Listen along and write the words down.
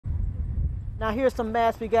Now here's some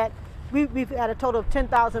masks we got. We've had a total of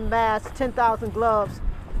 10,000 masks, 10,000 gloves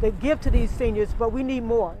to give to these seniors, but we need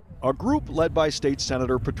more. A group led by State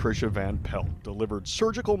Senator Patricia Van Pelt delivered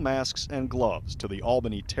surgical masks and gloves to the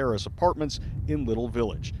Albany Terrace Apartments in Little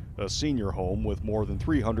Village, a senior home with more than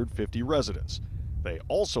 350 residents. They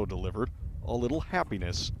also delivered a little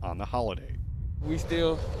happiness on the holiday. We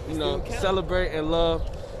still, celebrate and love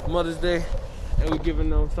Mother's Day, and we're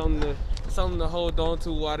giving them something to hold on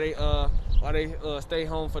to while they stay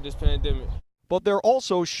home for this pandemic. But they're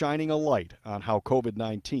also shining a light on how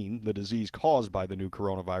COVID-19, the disease caused by the new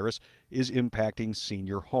coronavirus, is impacting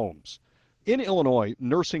senior homes. In Illinois,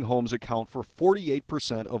 nursing homes account for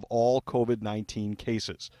 48% of all COVID-19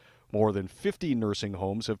 cases. More than 50 nursing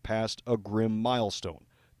homes have passed a grim milestone,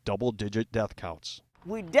 double-digit death counts.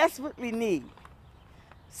 We desperately need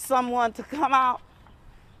someone to come out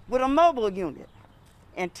with a mobile unit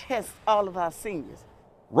and test all of our seniors.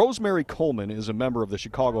 Rosemary Coleman is a member of the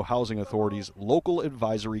Chicago Housing Authority's Local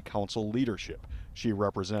Advisory Council leadership. She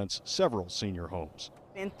represents several senior homes.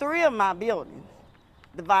 In 3 of my buildings,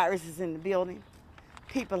 the virus is in the building.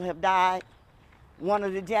 People have died. One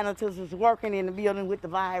of the janitors is working in the building with the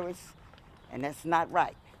virus, and that's not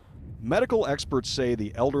right. Medical experts say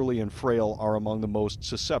the elderly and frail are among the most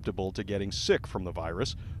susceptible to getting sick from the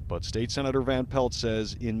virus, but State Senator Van Pelt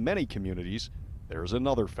says in many communities, there's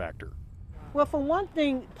another factor. Well, for one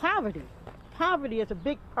thing, poverty. Poverty is a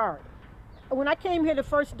big part. When I came here the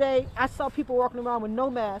first day, I saw people walking around with no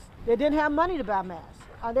masks. They didn't have money to buy masks.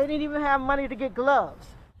 They didn't even have money to get gloves.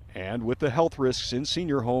 And with the health risks in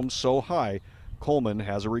senior homes so high, Coleman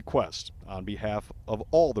has a request on behalf of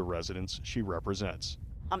all the residents she represents.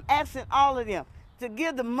 I'm asking all of them to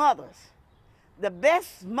give the mothers the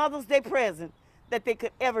best Mother's Day present that they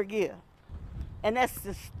could ever give, and that's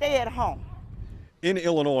to stay at home. In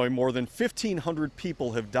Illinois, more than 1,500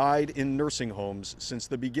 people have died in nursing homes since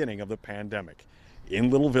the beginning of the pandemic.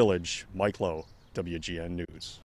 In Little Village, Mike Lowe, WGN News.